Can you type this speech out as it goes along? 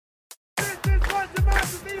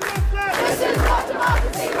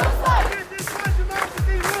democracy looks like. This is what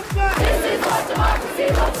democracy looks like. This is what democracy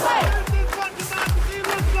looks like. This is what democracy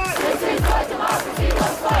looks like. This is what democracy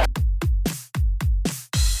looks like.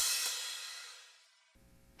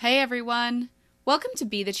 Hey everyone, welcome to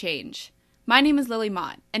Be the Change. My name is Lily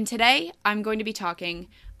Mott, and today I'm going to be talking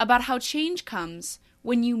about how change comes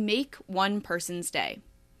when you make one person's day.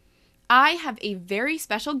 I have a very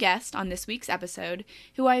special guest on this week's episode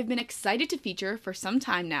who I have been excited to feature for some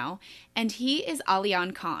time now, and he is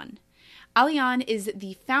Alian Khan. Alian is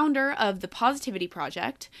the founder of the Positivity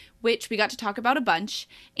Project, which we got to talk about a bunch,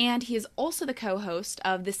 and he is also the co-host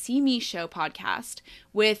of the See Me Show podcast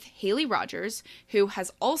with Haley Rogers, who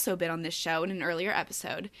has also been on this show in an earlier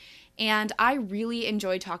episode, and I really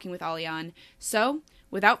enjoyed talking with Alian. So,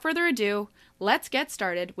 without further ado, let's get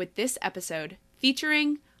started with this episode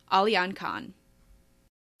featuring Alian Khan.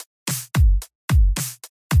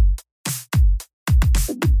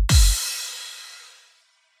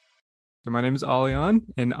 So my name is Alian,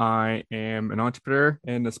 and I am an entrepreneur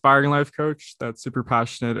and aspiring life coach that's super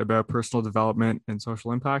passionate about personal development and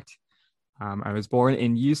social impact. I was born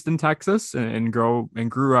in Houston, Texas, and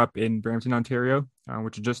grew up in Brampton, Ontario,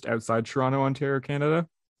 which is just outside Toronto, Ontario, Canada.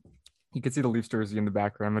 You can see the Leafs jersey in the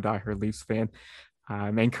background. I'm a diehard Leafs fan.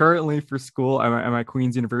 And currently for school, I'm at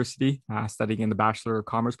Queen's University, studying in the Bachelor of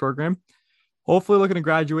Commerce program. Hopefully looking to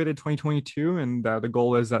graduate in 2022. And the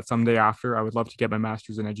goal is that someday after, I would love to get my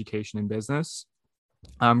master's in education and business.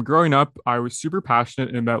 Growing up, I was super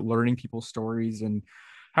passionate about learning people's stories and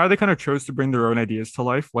how they kind of chose to bring their own ideas to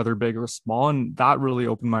life, whether big or small. And that really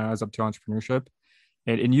opened my eyes up to entrepreneurship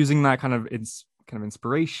and using that kind of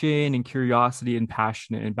inspiration and curiosity and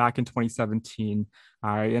passion. And back in 2017,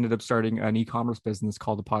 I ended up starting an e-commerce business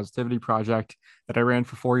called the Positivity Project that I ran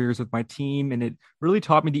for 4 years with my team. And it really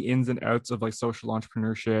taught me the ins and outs of like social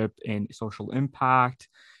entrepreneurship and social impact.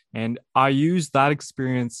 And I used that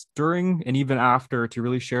experience during and even after to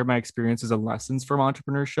really share my experiences and lessons from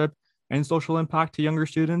entrepreneurship and social impact to younger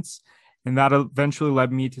students. And that eventually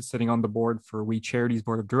led me to sitting on the board for We Charities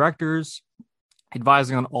Board of Directors,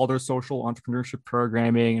 advising on all their social entrepreneurship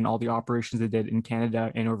programming and all the operations they did in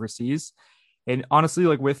Canada and overseas. And honestly,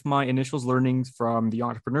 like with my initial learnings from the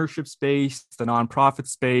entrepreneurship space, the nonprofit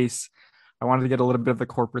space, I wanted to get a little bit of the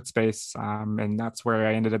corporate space. And that's where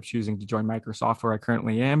I ended up choosing to join Microsoft, where I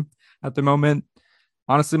currently am at the moment.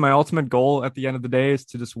 Honestly, my ultimate goal at the end of the day is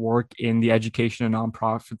to just work in the education and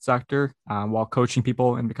nonprofit sector while coaching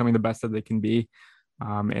people and becoming the best that they can be.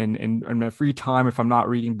 And in my free time, if I'm not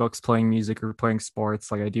reading books, playing music, or playing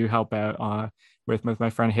sports, like I do help out with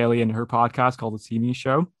my friend Haley and her podcast called the See Me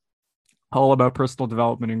Show, all about personal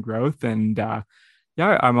development and growth. And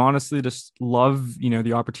I'm honestly just love,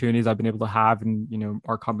 the opportunities I've been able to have and,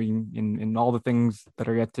 our company and all the things that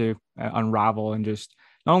I get to unravel and just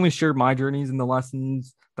not only share my journeys and the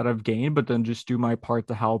lessons that I've gained, but then just do my part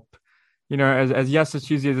to help, as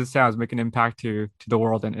cheesy as it sounds, make an impact to the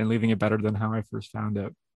world and leaving it better than how I first found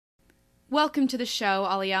it. Welcome to the show,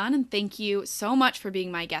 Alian, and thank you so much for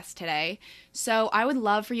being my guest today. So I would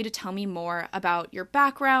love for you to tell me more about your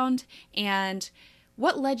background and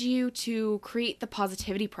what led you to create the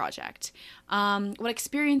Positivity Project. What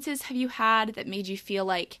experiences have you had that made you feel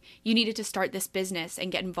like you needed to start this business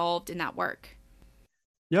and get involved in that work?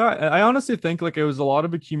 Yeah, I honestly think like it was a lot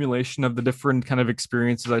of accumulation of the different kind of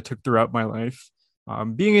experiences I took throughout my life.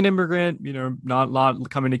 Being an immigrant, not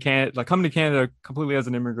coming to Canada completely as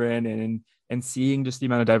an immigrant and seeing just the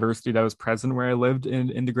amount of diversity that was present where I lived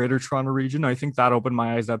in the greater Toronto region. I think that opened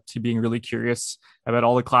my eyes up to being really curious about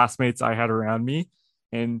all the classmates I had around me.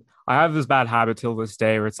 And I have this bad habit till this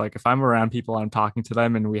day where it's like, if I'm around people and I'm talking to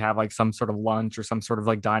them and we have like some sort of lunch or some sort of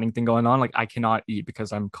like dining thing going on, like I cannot eat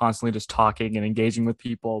because I'm constantly just talking and engaging with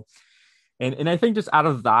people. And I think just out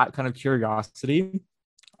of that kind of curiosity,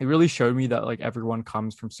 it really showed me that like everyone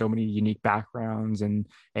comes from so many unique backgrounds and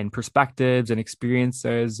perspectives and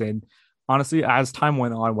experiences. And honestly, as time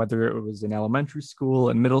went on, whether it was in elementary school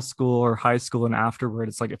and middle school or high school and afterward,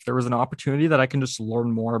 it's like if there was an opportunity that I can just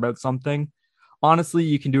learn more about something, honestly,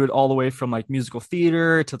 you can do it all the way from like musical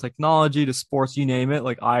theater to technology to sports, you name it.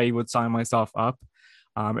 Like I would sign myself up.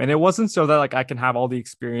 And it wasn't so that like I can have all the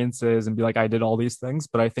experiences and be like, I did all these things,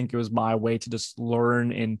 but I think it was my way to just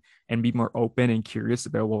learn and be more open and curious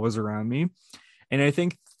about what was around me. And I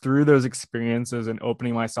think through those experiences and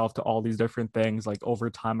opening myself to all these different things, like over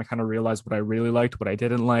time, I kind of realized what I really liked, what I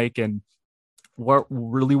didn't like, and what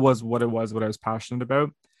really was what I was passionate about.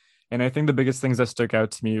 And I think the biggest things that stuck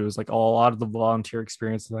out to me was like a lot of the volunteer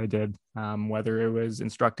experience that I did, whether it was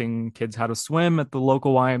instructing kids how to swim at the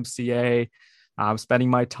local YMCA, spending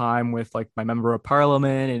my time with like my member of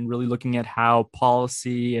parliament and really looking at how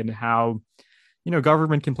policy and how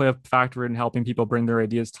government can play a factor in helping people bring their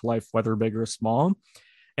ideas to life, whether big or small.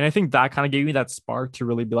 And I think that kind of gave me that spark to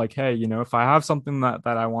really be like, hey, if I have something that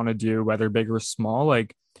I want to do, whether big or small,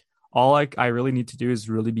 like all I really need to do is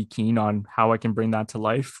really be keen on how I can bring that to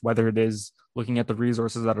life, whether it is looking at the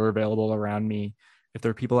resources that are available around me, if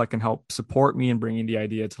there are people that can help support me in bringing the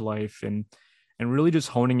idea to life, and really just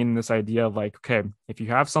honing in this idea of like, okay, if you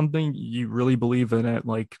have something, you really believe in it,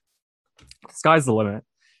 like the sky's the limit.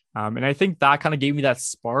 And I think that kind of gave me that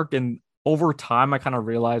spark. And over time, I kind of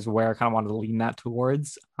realized where I kind of wanted to lean that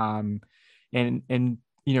towards. And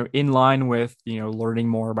in line with learning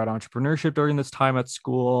more about entrepreneurship during this time at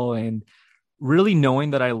school, and really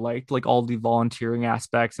knowing that I liked like all the volunteering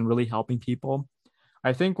aspects and really helping people.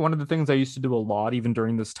 I think one of the things I used to do a lot, even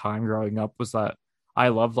during this time growing up, was that I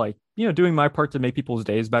loved like, doing my part to make people's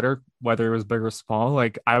days better, whether it was big or small.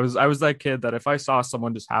 Like I was that kid that if I saw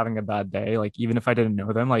someone just having a bad day, like even if I didn't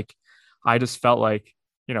know them, like I just felt like,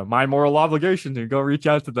 my moral obligation to go reach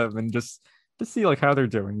out to them and just to see like how they're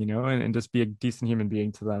doing, and just be a decent human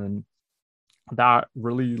being to them. And that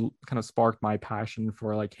really kind of sparked my passion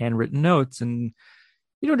for like handwritten notes and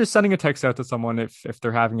just sending a text out to someone if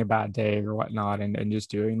they're having a bad day or whatnot, and just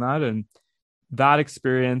doing that. And that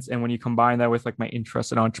experience, and when you combine that with like my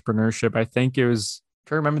interest in entrepreneurship, I think it was, I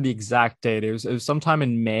can't remember the exact date, it was sometime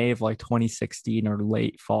in May of like 2016 or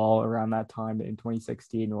late fall around that time in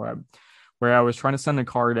 2016, where I was trying to send a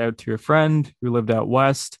card out to a friend who lived out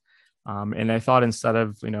west. And I thought instead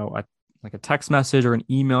of like a text message or an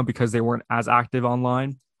email, because they weren't as active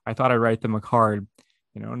online, I thought I'd write them a card,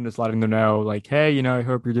 and just letting them know like, hey, I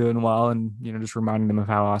hope you're doing well, and just reminding them of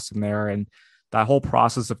how awesome they are. And that whole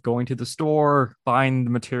process of going to the store, buying the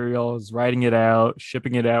materials, writing it out,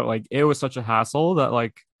 shipping it out, like it was such a hassle that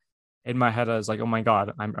like in my head I was like, oh my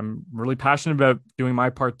God, I'm really passionate about doing my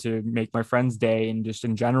part to make my friend's day and just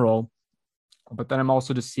in general. But then I'm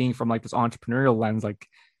also just seeing from like this entrepreneurial lens, like,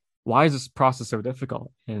 why is this process so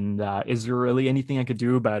difficult? And is there really anything I could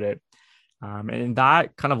do about it? And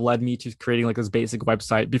that kind of led me to creating like this basic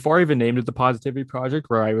website before I even named it the Positivity Project,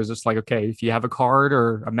 where I was just like, okay, if you have a card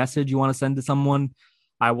or a message you want to send to someone,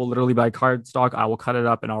 I will literally buy cardstock, I will cut it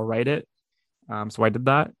up and I'll write it. So I did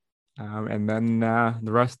that. And then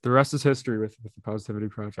the rest is history with the Positivity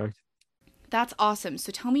Project. That's awesome.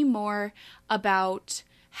 So tell me more about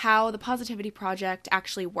how the Positivity Project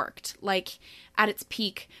actually worked. Like at its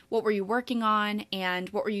peak, what were you working on and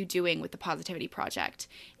what were you doing with the Positivity Project?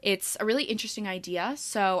 It's a really interesting idea,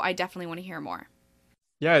 so I definitely want to hear more.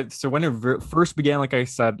 Yeah, so when it first began, like I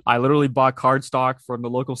said, I literally bought cardstock from the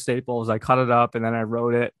local Staples. I cut it up and then I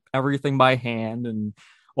wrote it everything by hand. And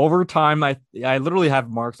over time, I literally have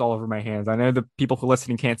marks all over my hands. I know the people who are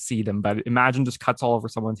listening can't see them, but imagine just cuts all over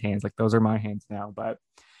someone's hands. Like those are my hands now. But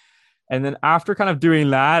and then after kind of doing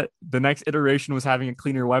that, the next iteration was having a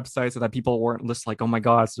cleaner website so that people weren't just like, oh my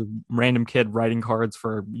God, it's a random kid writing cards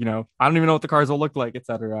for, I don't even know what the cards will look like,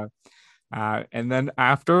 etc. And then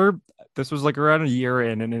after this was like around a year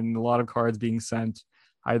in, and in a lot of cards being sent,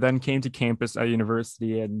 I then came to campus at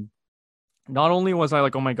university. And not only was I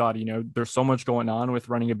like, oh my God, there's so much going on with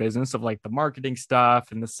running a business of like the marketing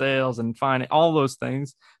stuff and the sales and finding all those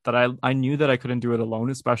things that I knew that I couldn't do it alone,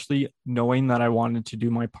 especially knowing that I wanted to do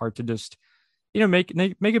my part to just, make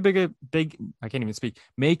a big, I can't even speak,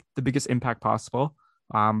 make the biggest impact possible.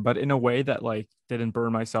 But in a way that like didn't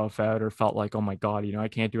burn myself out or felt like, oh my God, I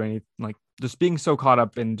can't do any, like just being so caught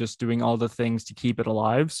up in just doing all the things to keep it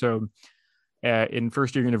alive. So in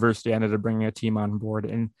first year university, I ended up bringing a team on board,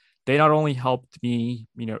 and they not only helped me,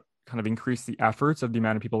 kind of increase the efforts of the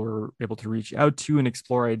amount of people we were able to reach out to and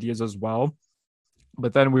explore ideas as well,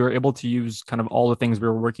 but then we were able to use kind of all the things we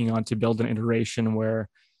were working on to build an iteration where,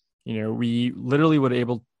 we literally would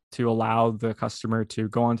able to allow the customer to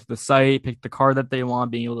go onto the site, pick the card that they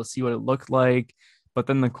want, being able to see what it looked like. But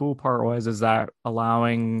then the cool part is that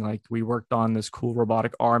allowing, like, we worked on this cool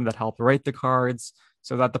robotic arm that helped write the cards,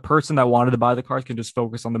 so that the person that wanted to buy the cards can just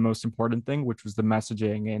focus on the most important thing, which was the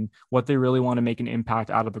messaging and what they really want to make an impact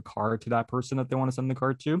out of the card to that person that they want to send the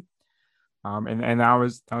card to. And that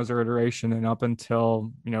was our iteration. And up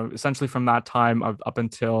until, essentially from that time up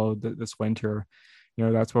until this winter,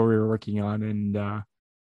 that's what we were working on. And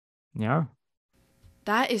yeah.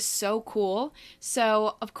 That is so cool.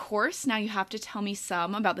 So, of course, now you have to tell me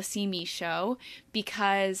some about the See Me show,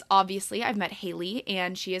 because obviously I've met Haley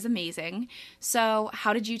and she is amazing. So,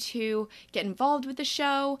 how did you two get involved with the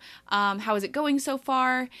show? How is it going so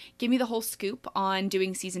far? Give me the whole scoop on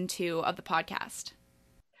doing season 2 of the podcast.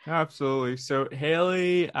 Absolutely. So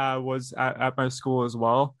Haley was at my school as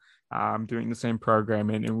well, doing the same program.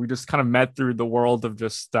 And we just kind of met through the world of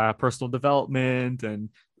just personal development and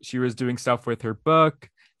she was doing stuff with her book.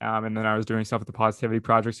 And then I was doing stuff with the Positivity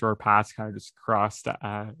Project. So our paths kind of just crossed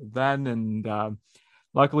then. And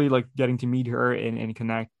luckily, like getting to meet her and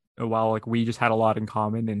connect, well, like we just had a lot in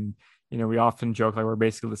common. And, we often joke like we're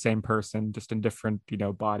basically the same person, just in different,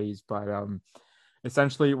 bodies. But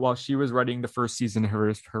essentially, while she was writing the first season of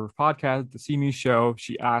her podcast, the See Me Show,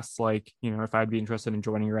 she asked like, if I'd be interested in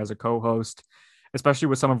joining her as a co-host, especially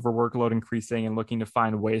with some of her workload increasing and looking to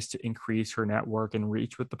find ways to increase her network and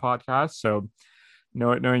reach with the podcast. So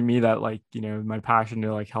knowing me that like, my passion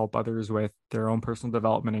to like help others with their own personal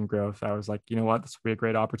development and growth, I was like, you know what, this would be a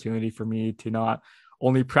great opportunity for me to not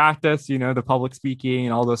only practice, the public speaking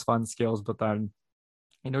and all those fun skills, but then,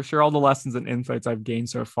 share all the lessons and insights I've gained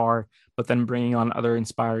so far, but then bringing on other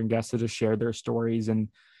inspiring guests to just share their stories and,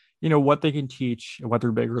 what they can teach,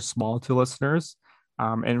 whether big or small, to listeners.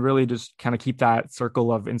 And really just kind of keep that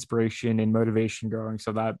circle of inspiration and motivation going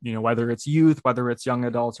so that, whether it's youth, whether it's young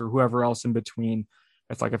adults or whoever else in between,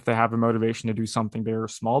 it's like if they have a motivation to do something big or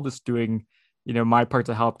small, just doing, my part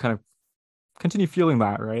to help kind of continue feeling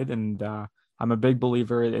that, right? And I'm a big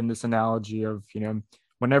believer in this analogy of,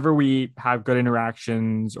 whenever we have good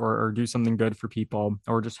interactions or do something good for people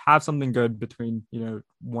or just have something good between,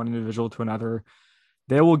 one individual to another,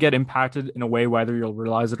 they will get impacted in a way, whether you'll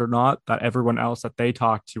realize it or not, that everyone else that they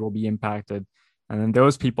talk to will be impacted. And then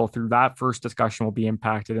those people through that first discussion will be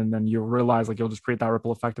impacted. And then you'll realize like you'll just create that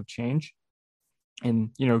ripple effect of change.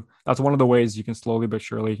 And, that's one of the ways you can slowly but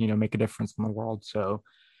surely, make a difference in the world. So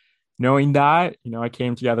knowing that, I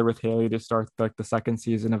came together with Haley to start like the second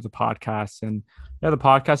season of the podcast. And the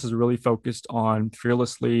podcast is really focused on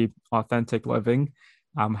fearlessly authentic living,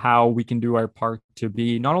 how we can do our part to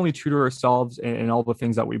be not only true to ourselves and all the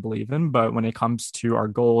things that we believe in, but when it comes to our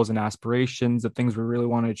goals and aspirations, the things we really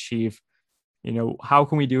want to achieve, how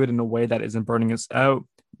can we do it in a way that isn't burning us out,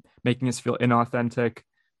 making us feel inauthentic,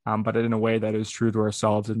 but in a way that is true to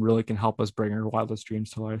ourselves and really can help us bring our wildest dreams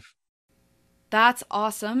to life. That's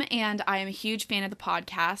awesome, and I am a huge fan of the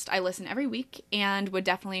podcast. I listen every week and would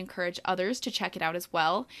definitely encourage others to check it out as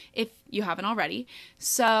well if you haven't already.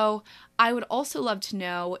 So I would also love to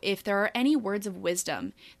know if there are any words of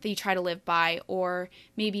wisdom that you try to live by, or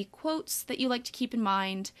maybe quotes that you like to keep in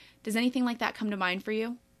mind. Does anything like that come to mind for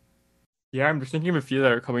you? Yeah, I'm just thinking of a few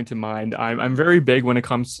that are coming to mind. I'm very big when it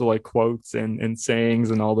comes to like quotes and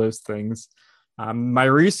sayings and all those things. My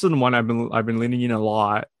recent one I've been leaning in a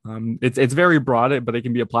lot. It's very broad, but it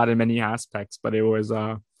can be applied in many aspects. But it was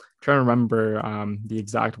trying to remember the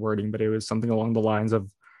exact wording, but it was something along the lines of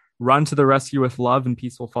 "Run to the rescue with love, and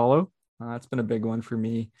peace will follow." That's been a big one for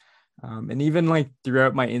me. And even like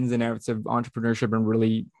throughout my ins and outs of entrepreneurship and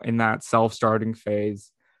really in that self-starting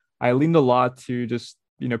phase, I leaned a lot to just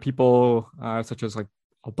people such as like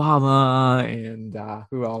Obama and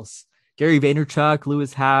who else? Gary Vaynerchuk,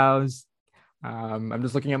 Lewis Howes. I'm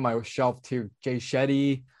just looking at my shelf too. Jay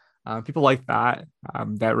Shetty, people like that,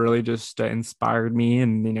 that really just inspired me.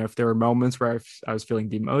 And, if there were moments where I was feeling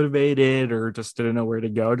demotivated or just didn't know where to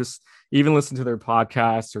go, just even listen to their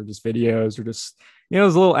podcasts or just videos or just,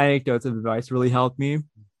 those little anecdotes of advice really helped me.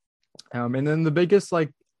 And then the biggest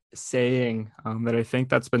like saying that I think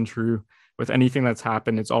that's been true with anything that's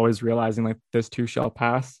happened, it's always realizing like this too shall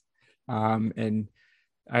pass. And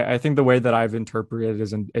I think the way that I've interpreted it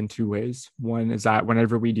is in two ways. One is that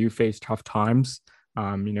whenever we do face tough times,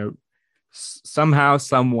 somehow,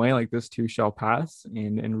 some way, like this too shall pass,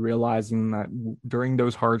 and realizing that during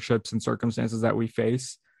those hardships and circumstances that we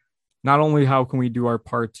face, not only how can we do our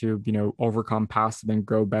part to, overcome past them and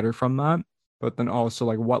grow better from that, but then also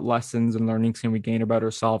like what lessons and learnings can we gain about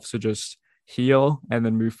ourselves to just heal and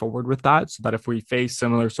then move forward with that, so that if we face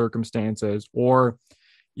similar circumstances or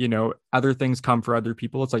other things come for other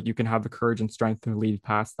people, it's like you can have the courage and strength to lead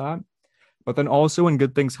past that. But then also when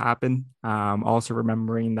good things happen, also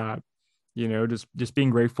remembering that, just being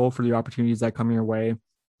grateful for the opportunities that come your way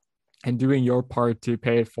and doing your part to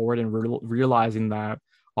pay it forward, and realizing that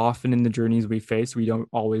often in the journeys we face, we don't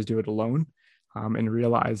always do it alone. And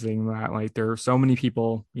realizing that like there are so many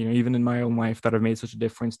people, even in my own life, that have made such a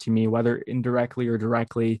difference to me, whether indirectly or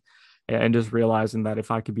directly. And just realizing that if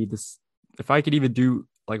I could even do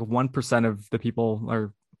like 1% of the people,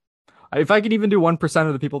 or if I could even do 1%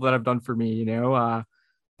 of the people that have done for me,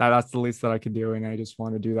 that's the least that I could do. And I just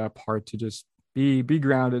want to do that part to just be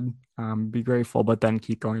grounded, be grateful, but then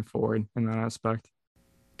keep going forward in that aspect.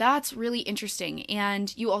 That's really interesting.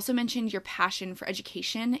 And you also mentioned your passion for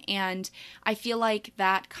education. And I feel like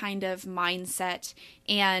that kind of mindset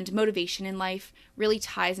and motivation in life really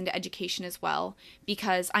ties into education as well.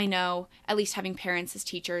 Because I know, at least having parents as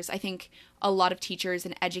teachers, I think a lot of teachers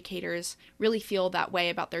and educators really feel that way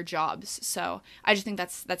about their jobs. So I just think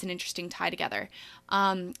that's an interesting tie together.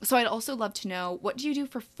 So I'd also love to know, what do you do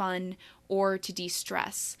for fun or to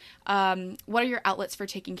de-stress? What are your outlets for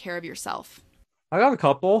taking care of yourself? I got a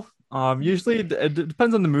couple. Usually it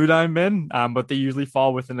depends on the mood I'm in, but they usually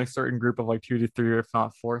fall within a certain group of like 2 to 3, or if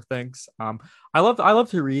not 4 things. I love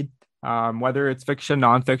to read, whether it's fiction,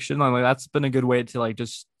 nonfiction. Like that's been a good way to like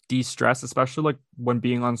just de-stress, especially like when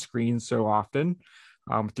being on screen so often,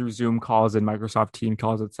 through Zoom calls and Microsoft Team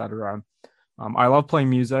calls, etc. I love playing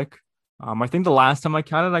music. I think the last time I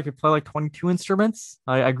counted, I could play like 22 instruments.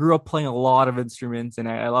 I grew up playing a lot of instruments, and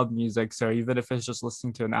I love music. So even if it's just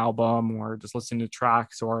listening to an album or just listening to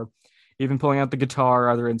tracks, or even pulling out the guitar or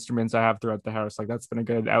other instruments I have throughout the house, like that's been a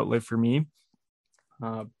good outlet for me.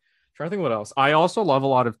 Trying to think what else. I also love a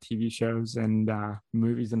lot of TV shows and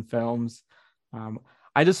movies and films.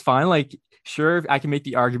 I just find like, sure, I can make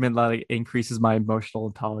the argument that it increases my emotional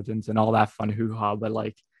intelligence and all that fun hoo-ha, but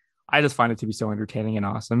like I just find it to be so entertaining and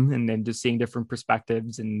awesome. And then just seeing different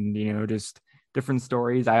perspectives and, just different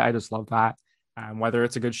stories. I just love that. Whether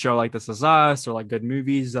it's a good show like This Is Us or like good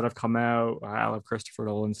movies that have come out. I love Christopher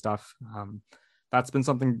Nolan stuff. That's been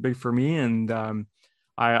something big for me. And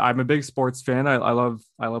I'm a big sports fan. I love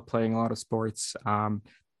playing a lot of sports.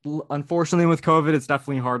 Unfortunately, with COVID, it's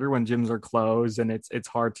definitely harder when gyms are closed, and it's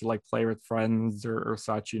hard to like play with friends or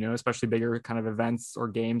such, especially bigger kind of events or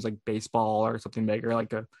games like baseball or something bigger,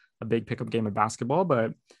 like a big pickup game of basketball.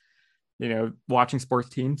 But watching sports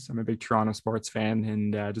teams, I'm a big Toronto sports fan,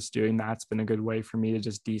 and just doing that's been a good way for me to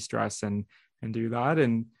just de-stress and do that.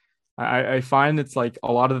 And I find it's like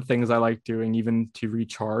a lot of the things I like doing, even to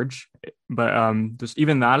recharge, but just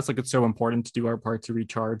even that, it's like it's so important to do our part to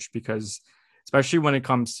recharge, because especially when it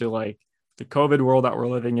comes to like the COVID world that we're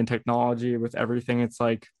living in, technology with everything, it's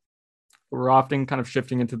like we're often kind of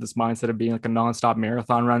shifting into this mindset of being like a nonstop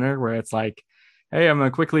marathon runner, where it's like, hey, I'm going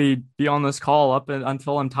to quickly be on this call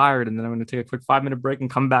until I'm tired, and then I'm going to take a quick 5-minute break and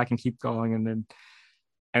come back and keep going. And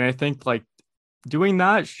I think like doing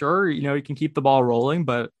that, sure, you can keep the ball rolling,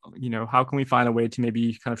 but how can we find a way to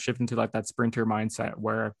maybe kind of shift into like that sprinter mindset,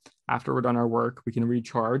 where after we're done our work, we can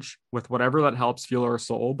recharge with whatever that helps fuel our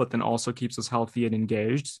soul, but then also keeps us healthy and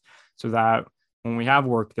engaged, so that when we have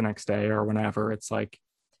work the next day or whenever, it's like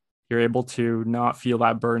you're able to not feel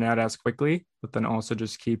that burnout as quickly, but then also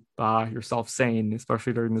just keep yourself sane,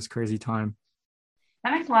 especially during this crazy time.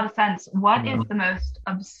 That makes a lot of sense. What is the most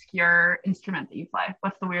obscure instrument that you play?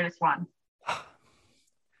 What's the weirdest one? I'm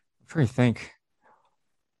trying to think.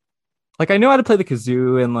 Like I know how to play the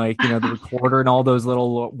kazoo and like, the recorder and all those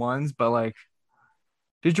little ones, but like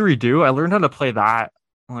didgeridoo, I learned how to play that.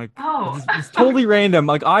 Like it's totally random.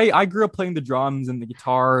 Like I grew up playing the drums and the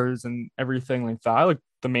guitars and everything like that. Like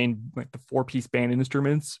the main, like the 4-piece band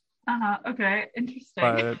instruments. Okay.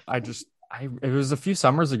 Interesting. But it was a few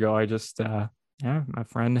summers ago. I just, my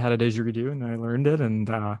friend had a didgeridoo and I learned it, and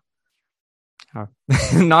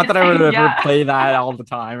not that I would ever play that all the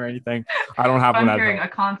time or anything. I don't have one. During a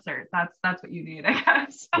concert, that's what you need, I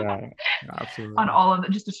guess. Yeah, absolutely. On all of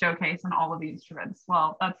it, just a showcase on all of the instruments.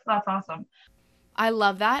 Well, that's awesome. I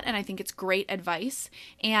love that, and I think it's great advice.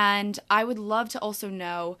 And I would love to also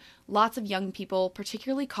know, lots of young people,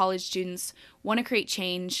 particularly college students, want to create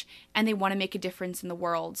change and they want to make a difference in the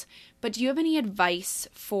world. But do you have any advice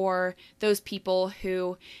for those people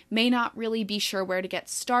who may not really be sure where to get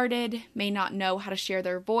started, may not know how to share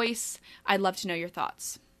their voice? I'd love to know your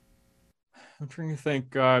thoughts. I'm trying to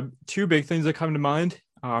think. 2 big things that come to mind.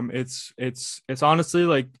 It's honestly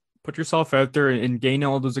like, put yourself out there and gain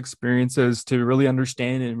all those experiences to really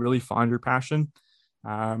understand and really find your passion.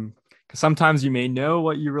 Because sometimes you may know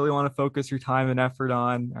what you really want to focus your time and effort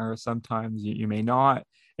on, or sometimes you may not.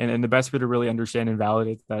 And the best way to really understand and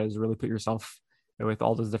validate that is really put yourself with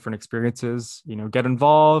all those different experiences. Get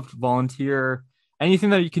involved, volunteer,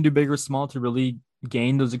 anything that you can do, big or small, to really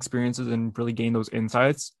gain those experiences and really gain those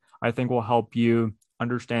insights, I think will help you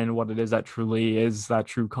understand what it is that truly is that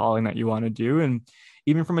true calling that you want to do. And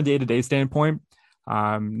even from a day-to-day standpoint,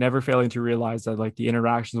 never failing to realize that like the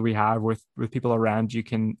interactions we have with people around you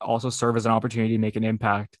can also serve as an opportunity to make an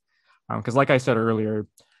impact. Because like I said earlier,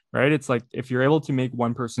 right, it's like if you're able to make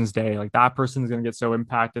one person's day, like that person is going to get so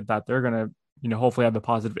impacted that they're going to, hopefully have a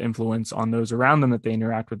positive influence on those around them that they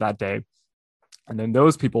interact with that day. And then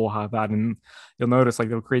those people will have that, and you'll notice like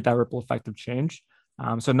they'll create that ripple effect of change.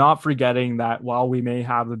 So not forgetting that while we may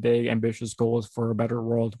have the big ambitious goals for a better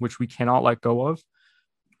world, which we cannot let go of,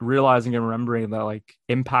 realizing and remembering that like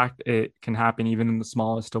impact, it can happen even in the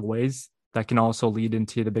smallest of ways that can also lead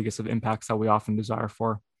into the biggest of impacts that we often desire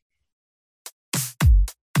for.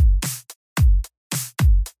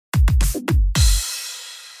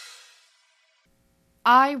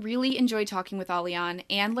 I really enjoyed talking with Alian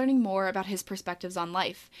and learning more about his perspectives on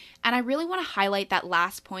life, and I really want to highlight that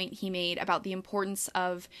last point he made about the importance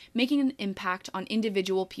of making an impact on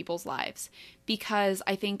individual people's lives, because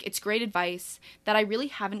I think it's great advice that I really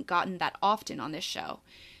haven't gotten that often on this show.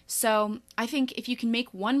 So I think if you can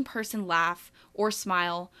make one person laugh or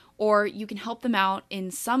smile, or you can help them out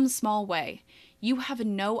in some small way, you have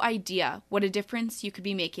no idea what a difference you could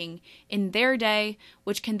be making in their day,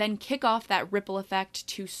 which can then kick off that ripple effect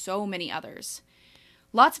to so many others.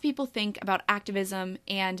 Lots of people think about activism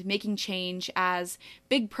and making change as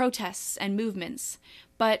big protests and movements,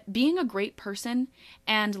 but being a great person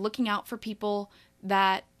and looking out for people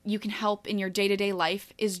that you can help in your day-to-day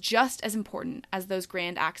life is just as important as those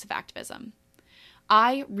grand acts of activism.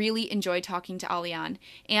 I really enjoyed talking to Alian,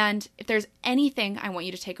 and if there's anything I want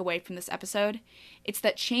you to take away from this episode, it's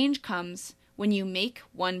that change comes when you make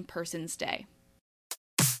one person's day.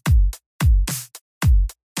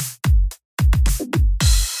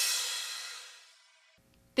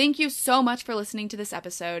 Thank you so much for listening to this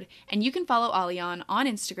episode, and you can follow Alian on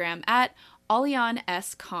Instagram at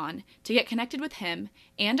AlianSKhan to get connected with him,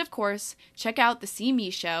 and of course, check out the See Me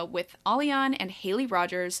Show with Alian and Haley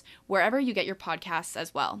Rogers wherever you get your podcasts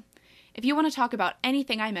as well. If you want to talk about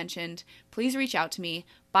anything I mentioned, please reach out to me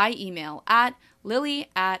by email at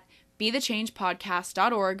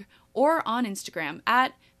lily@bethechangepodcast.org or on Instagram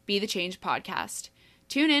at bethechangepodcast.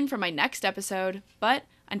 Tune in for my next episode, but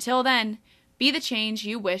until then, be the change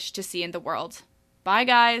you wish to see in the world. Bye,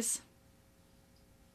 guys!